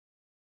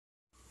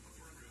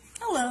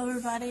Hello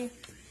everybody.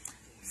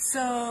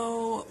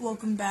 So,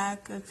 welcome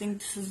back. I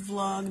think this is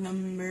vlog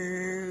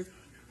number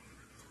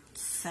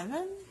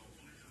 7?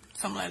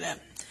 Something like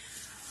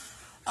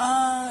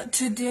that.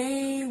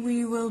 Today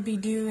we will be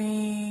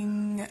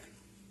doing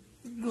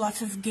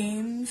lots of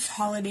games,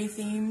 holiday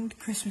themed,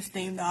 Christmas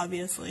themed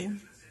obviously.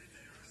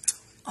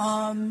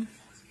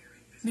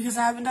 Because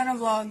I haven't done a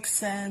vlog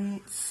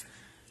since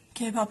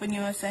K-pop in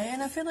USA,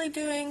 and I feel like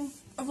doing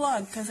a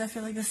vlog because I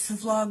feel like this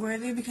is vlog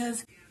worthy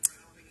because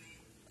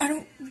I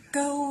don't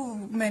go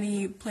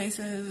many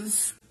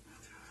places,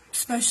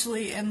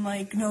 especially in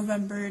like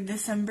November,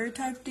 December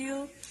type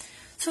deal.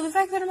 So the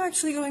fact that I'm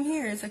actually going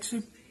here is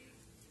actually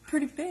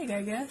pretty big,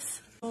 I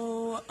guess.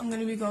 So I'm going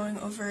to be going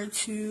over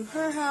to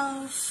her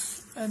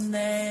house and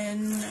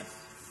then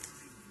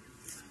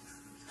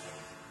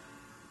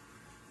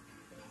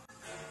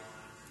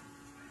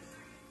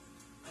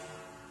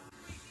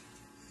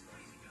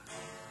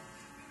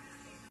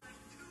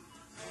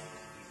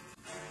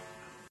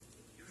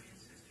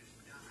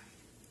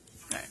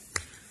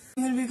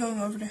I'm going to be going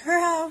over to her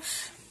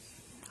house,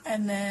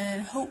 and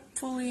then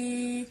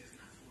hopefully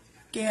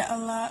get a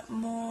lot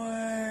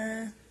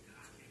more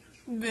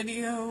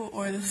video,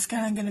 or this is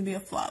kind of going to be a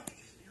flop.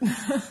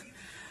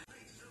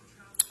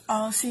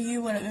 I'll see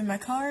you when I'm in my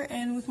car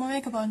and with my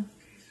makeup on.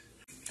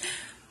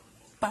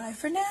 Bye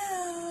for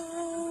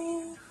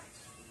now.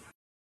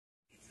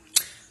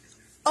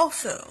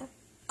 Also,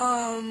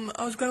 I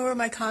was going to wear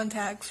my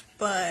contacts,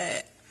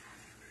 but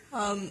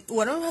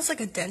one of them has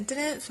like a dent in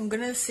it, so I'm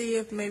gonna see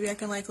if maybe I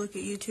can like look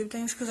at YouTube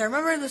things, because I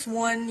remember this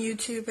one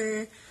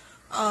YouTuber,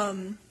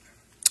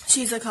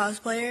 she's a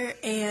cosplayer,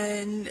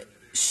 and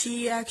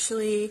she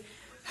actually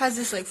has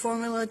this like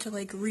formula to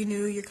like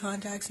renew your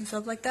contacts and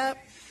stuff like that.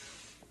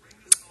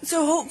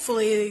 So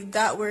hopefully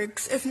that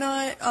works. If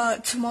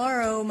not,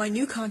 tomorrow my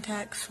new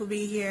contacts will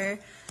be here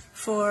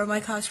for my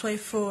cosplay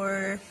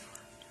for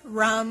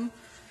Ram,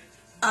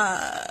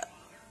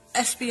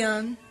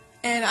 Espion.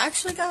 And I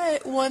actually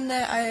got one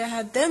that I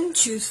had them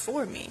choose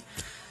for me.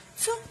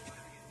 So,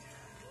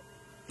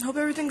 hope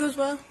everything goes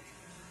well.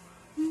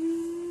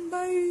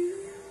 Bye.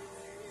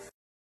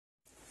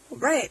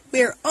 Alright,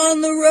 we are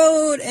on the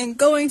road and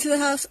going to the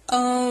house.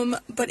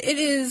 But it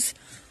is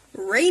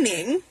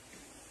raining.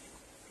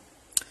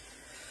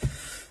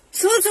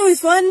 So that's always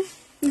fun.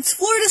 It's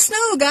Florida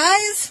snow,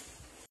 guys.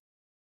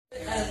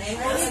 I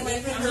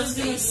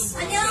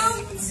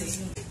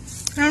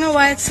don't know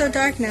why it's so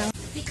dark now.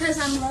 Because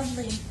I'm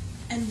lovely.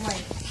 And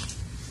white.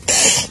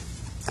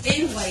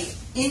 In white.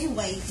 In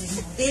white.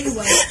 In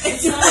white.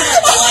 It's not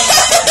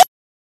white.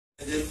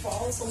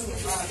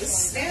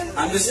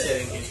 I'm just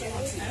kidding.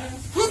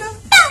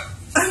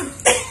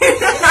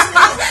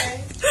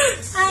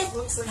 Hi.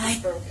 Hi.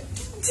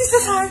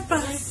 Jesus, hi.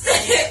 Bye.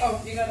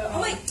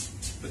 Oh, wait.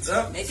 What's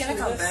up? Making a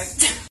comeback.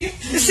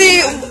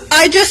 See,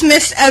 I just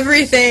missed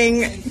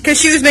everything because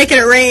she was making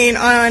it rain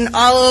on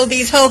all of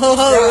these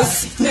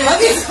ho-ho-hos.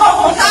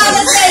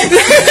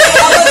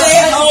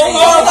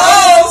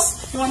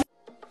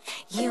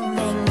 You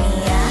make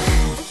me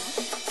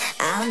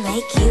I'll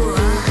make you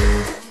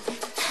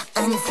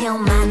until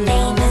my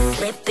name is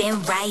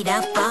slipping right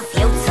up off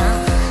your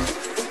tongue.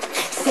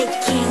 Say,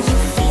 can you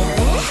feel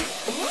it?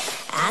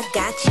 I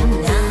got you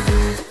now.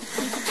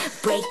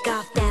 Break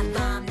off that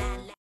bomb.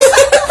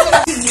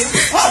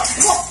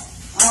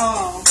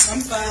 Oh,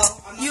 I'm foul.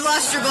 You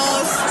lost your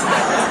balls.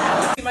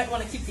 You might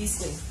want to keep these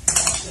clean.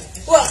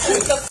 Well,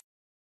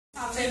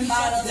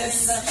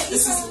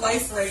 This is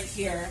life right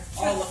here.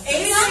 All of this.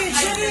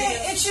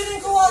 it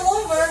shouldn't go all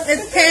over.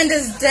 It's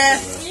Panda's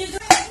death.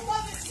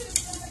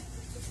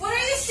 What are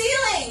you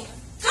stealing?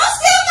 Don't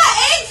steal my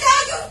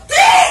eggshell, you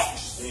bitch!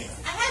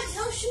 I have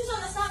no shoes on.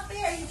 That's not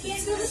fair. You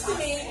can't do this to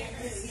me.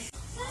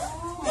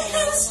 I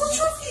have school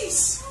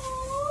trophies.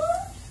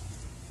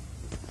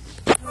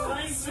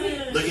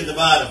 Look at the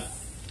bottom.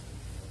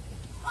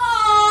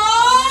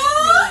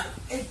 Aww.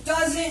 It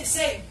doesn't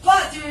say,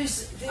 but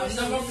there's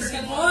number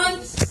one.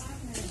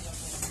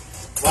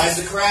 Why is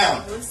the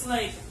crown? Looks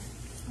like.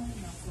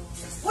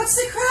 What's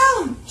the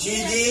crown?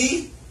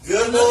 GD?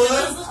 Good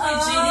Lord?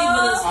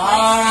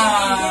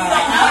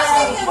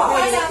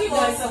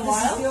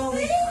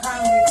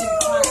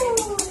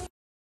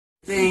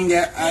 Thing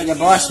that the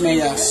boss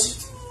made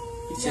us.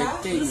 It's a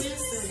thing.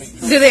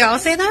 Do they all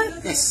say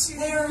that? Yes.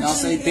 They all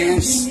say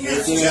dance.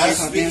 It's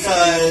just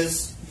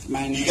because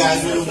you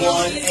guys would have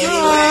won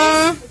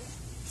anyway.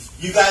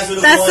 You guys would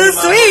have That's won so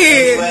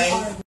sweet. anyway.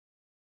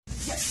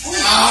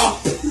 Ow!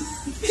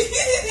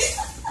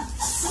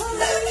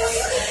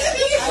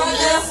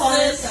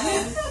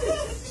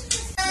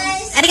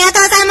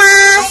 Arigatou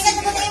gozaimasu.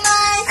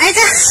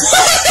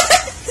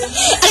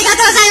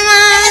 Arigatou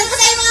gozaimasu.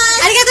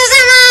 Arigatou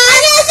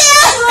gozaimasu.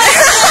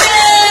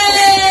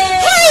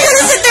 Hey, you're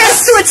gonna sit there and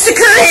switch to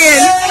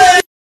Korean.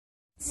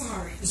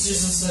 Sorry. It's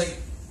just like.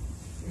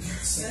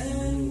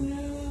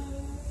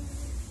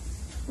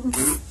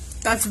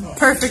 That's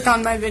perfect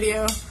on my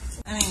video.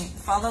 I mean,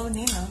 follow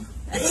Nina.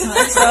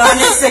 That's on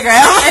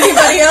Instagram.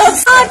 Anybody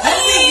else?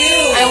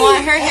 I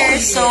want her hair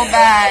so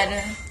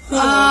bad.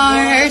 Oh,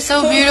 her hair's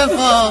so beautiful.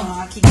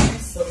 Aw, keep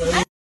yours.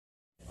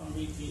 On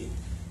repeat.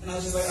 And I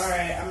was just like,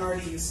 alright, I'm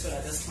already used to it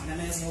at this point. I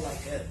may as well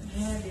like it.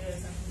 Yeah, do it.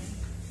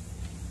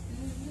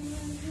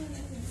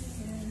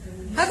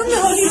 How come the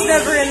hoagie's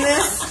never in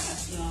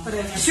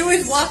this? She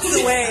always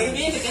walks away.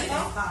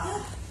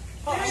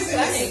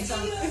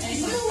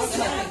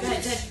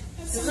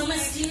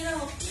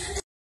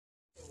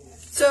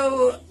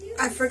 So,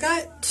 I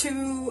forgot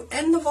to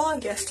end the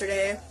vlog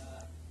yesterday,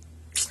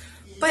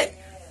 but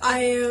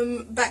I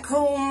am back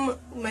home.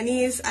 My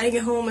niece, I didn't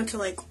get home until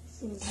like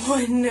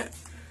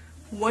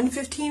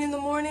 1:15 in the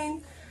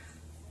morning.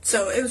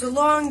 So, it was a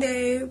long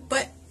day,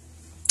 but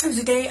it was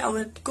a day I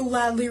would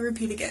gladly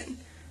repeat again.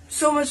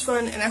 So much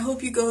fun, and I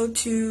hope you go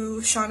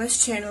to Shana's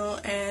channel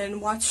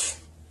and watch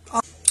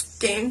all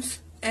games,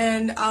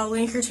 and I'll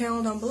link her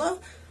channel down below,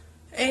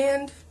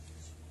 and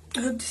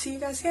I hope to see you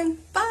guys again.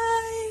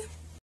 Bye!